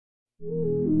I'm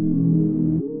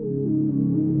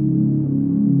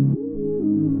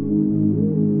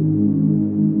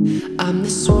the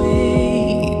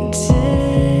sweet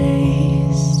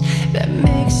taste that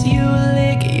makes you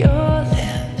lick your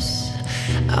lips.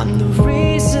 I'm the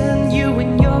reason you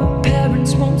and your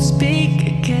parents won't speak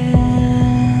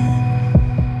again.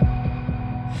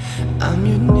 I'm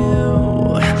your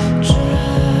new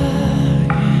drug,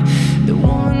 the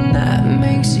one that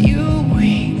makes you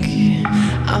weak.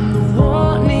 I'm the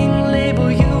warning label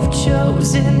you've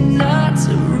chosen not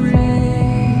to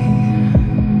read.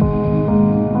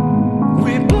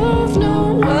 We both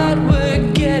know what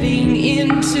we're getting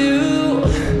into.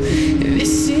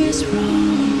 This is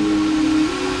wrong.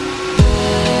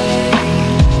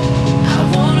 I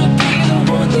wanna be the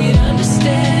one that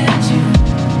understands you,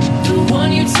 the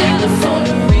one you telephone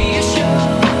to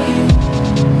reassure you.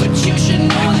 But you should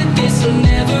know that this'll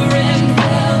never end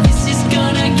well. This is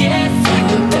gonna get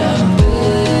fucked up.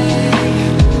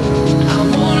 I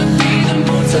wanna be the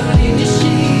Mozart in the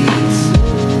sheets,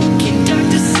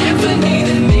 conduct a symphony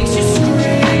that makes you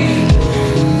scream.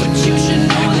 But you should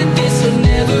know that this'll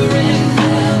never end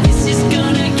well. This is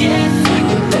gonna get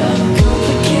fucked up.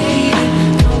 Complicated,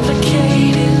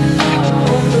 complicated,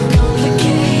 oh,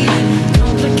 complicated,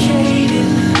 complicated.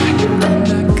 I'm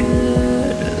the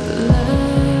good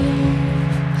love,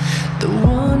 the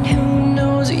one who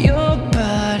knows your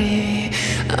body.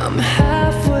 I'm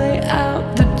halfway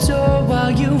out the door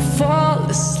while you fall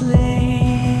asleep.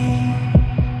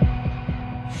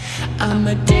 I'm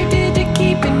addicted to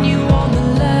keeping you on the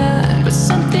line, but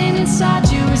something inside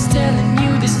you is telling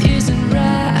you this isn't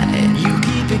right. You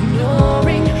keep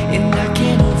ignoring and I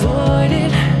can't avoid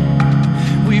it.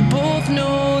 We both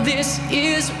know this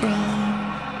is wrong.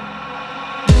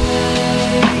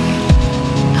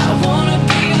 I wanna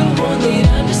be the one that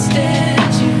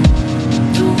understands you,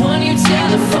 the one you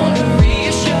telephone to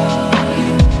reassure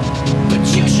you. But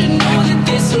you should know that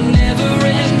this'll never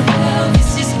end well.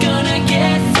 This is gonna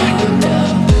get fucked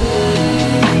up.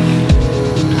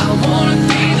 I wanna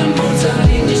be the Mozart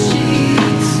in the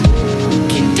sheets,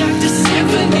 conduct a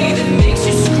symphony that makes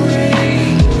you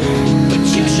scream. But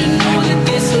you should know that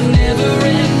this'll never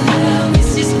end well.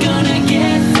 This is gonna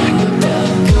get fucked up.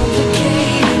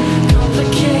 Complicated,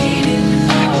 complicated,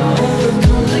 oh,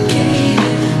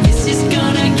 complicated. This is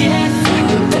gonna get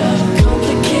fucked up.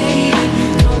 Complicated,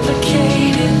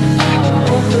 complicated,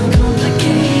 oh,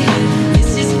 complicated.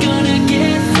 This is gonna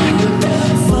get fucked up.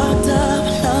 Fucked up,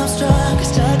 love struck,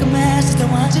 stuck a mess, just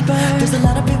don't watch it burn. There's a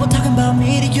lot of people talking about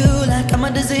me to you like I'm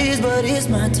a disease, but it's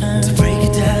my turn to break